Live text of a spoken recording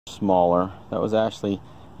smaller. That was actually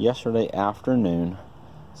yesterday afternoon.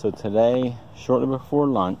 So today, shortly before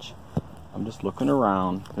lunch, I'm just looking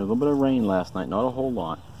around. There's a little bit of rain last night, not a whole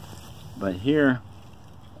lot. But here,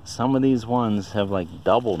 some of these ones have like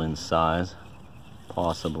doubled in size,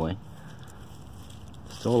 possibly.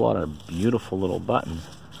 Still a lot of beautiful little buttons.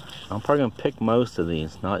 I'm probably gonna pick most of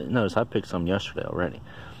these. Now, notice I picked some yesterday already,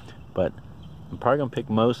 but I'm probably gonna pick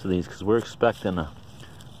most of these because we're expecting a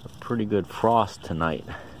pretty good frost tonight.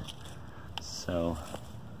 So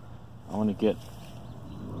I want to get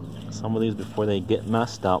some of these before they get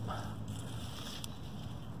messed up.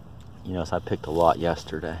 You know, so I picked a lot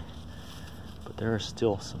yesterday, but there are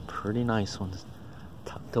still some pretty nice ones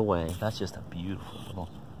tucked away. That's just a beautiful little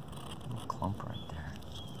clump right there.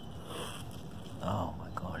 Oh my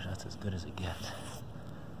gosh, that's as good as it gets.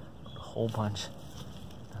 A whole bunch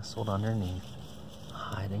nestled underneath,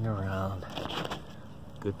 hiding around.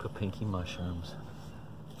 Good Popinki mushrooms.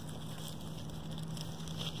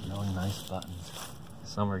 Really nice buttons.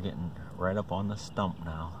 Some are getting right up on the stump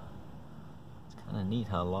now. It's kind of neat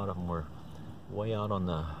how a lot of them were way out on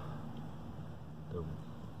the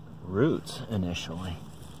roots initially,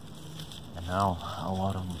 and now a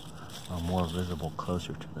lot of them are more visible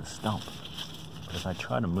closer to the stump. But if I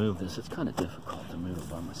try to move this, it's kind of difficult to move it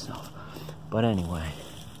by myself. But anyway,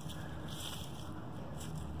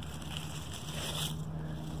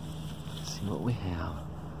 let's see what we have.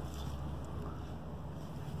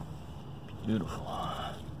 Beautiful,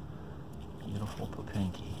 beautiful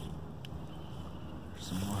Popinki. There's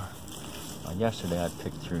some more. Yesterday I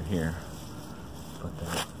picked through here, but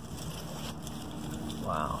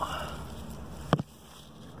wow,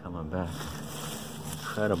 coming back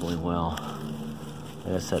incredibly well.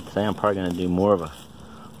 Like I said, today I'm probably going to do more of a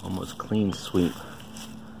almost clean sweep.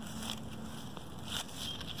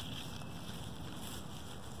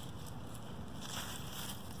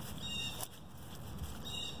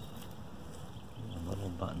 Little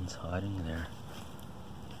buttons hiding there.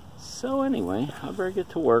 So anyway, I better get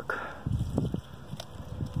to work.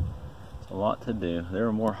 It's a lot to do. There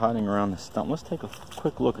are more hiding around the stump. Let's take a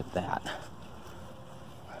quick look at that.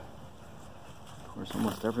 Of course,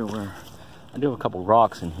 almost everywhere. I do have a couple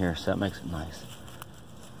rocks in here, so that makes it nice.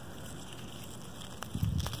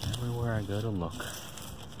 Everywhere I go to look,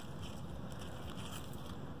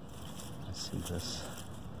 I see this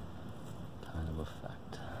kind of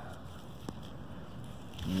effect.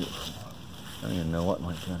 Beautiful. I don't even know what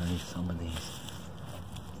might be underneath some of these.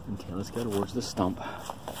 Okay, let's go towards the stump.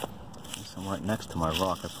 There's some right next to my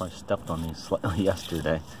rock. I probably stepped on these slightly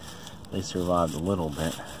yesterday. They survived a little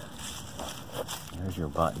bit. There's your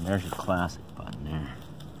button. There's your classic button there.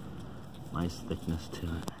 Nice thickness to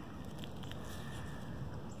it.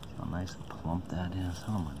 See how nice and plump that is.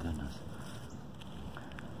 Oh my goodness.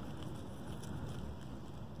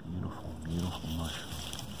 Beautiful, beautiful mushroom.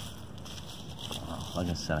 Like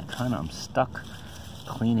I said, I'm stuck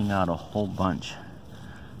cleaning out a whole bunch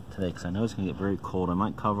today because I know it's going to get very cold. I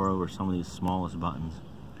might cover over some of these smallest buttons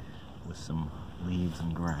with some leaves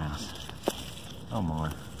and grass. Come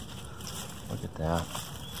on. Look at that.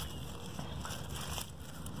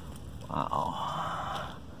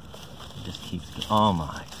 Wow. It just keeps, oh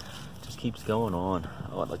my. It just keeps going on.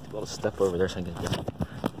 Oh, I'd like to be able to step over there so I can get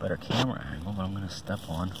a better camera angle, but I'm going to step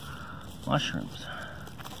on mushrooms.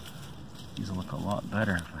 These will look a lot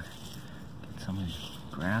better if I get some of this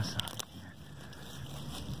grass out of here.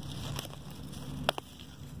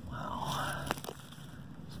 Wow.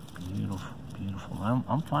 It's beautiful, beautiful.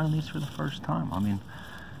 I'm finding these for the first time. I mean,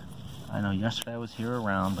 I know yesterday I was here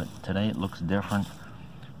around, but today it looks different.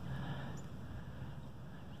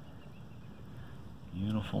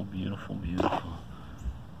 Beautiful, beautiful, beautiful.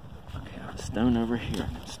 Okay, I have a stone over here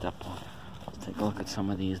I can step on. Let's take a look at some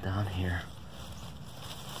of these down here.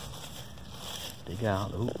 Dig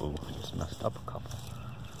out. Ooh, I just messed up a couple.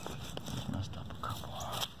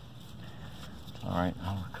 It's alright,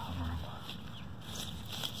 I'll recover them.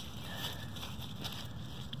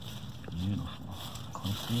 Beautiful.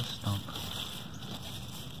 Close to the stump.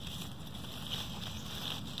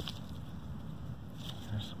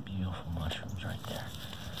 There's some beautiful mushrooms right there.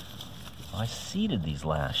 I seeded these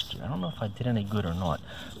last year. I don't know if I did any good or not.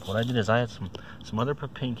 But what I did is I had some other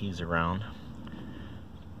Popinkis around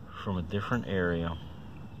from a different area,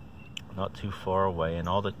 not too far away, and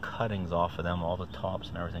all the cuttings off of them, all the tops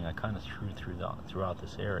and everything, I kind of threw throughout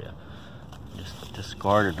this area. Just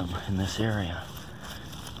discarded them in this area.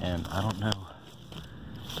 And I don't know,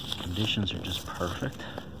 conditions are just perfect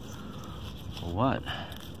or what,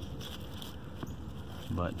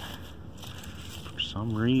 but for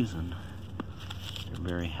some reason they're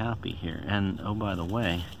very happy here. And oh, by the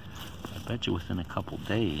way, I bet you within a couple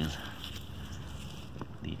days,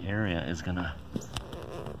 the area is gonna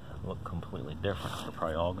look completely different. They're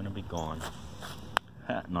probably all gonna be gone.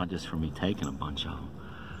 Not just for me taking a bunch of them,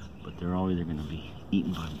 but they're all either gonna be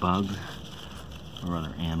eaten by bugs or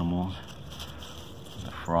other animals.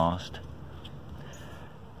 The frost.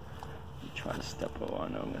 Try to step, oh, I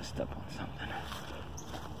know I'm gonna step on something.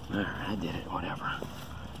 There, I did it, whatever.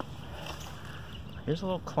 Here's a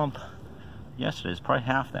little clump yesterday, it's probably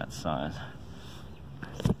half that size.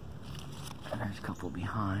 And there's a couple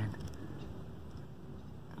behind.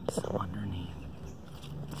 And some underneath.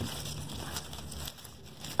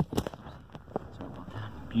 Sorry about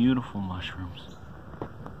that. Beautiful mushrooms.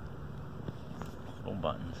 Little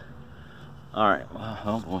buttons. Alright, well,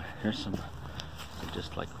 oh boy, here's some. I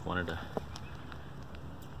just like wanted to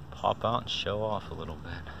pop out and show off a little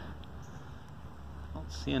bit. I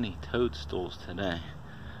don't see any toadstools today,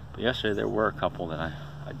 but yesterday there were a couple that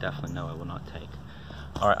I definitely know I will not take.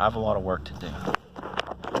 Alright, I have a lot of work to do.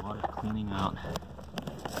 A lot of cleaning out.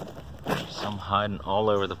 There's some hiding all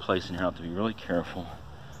over the place in here. I have to be really careful.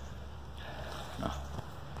 Now,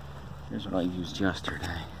 here's what I used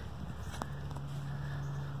yesterday.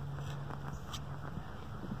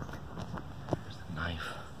 There's the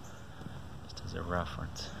knife, just as a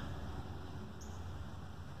reference.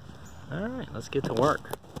 Alright, let's get to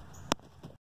work.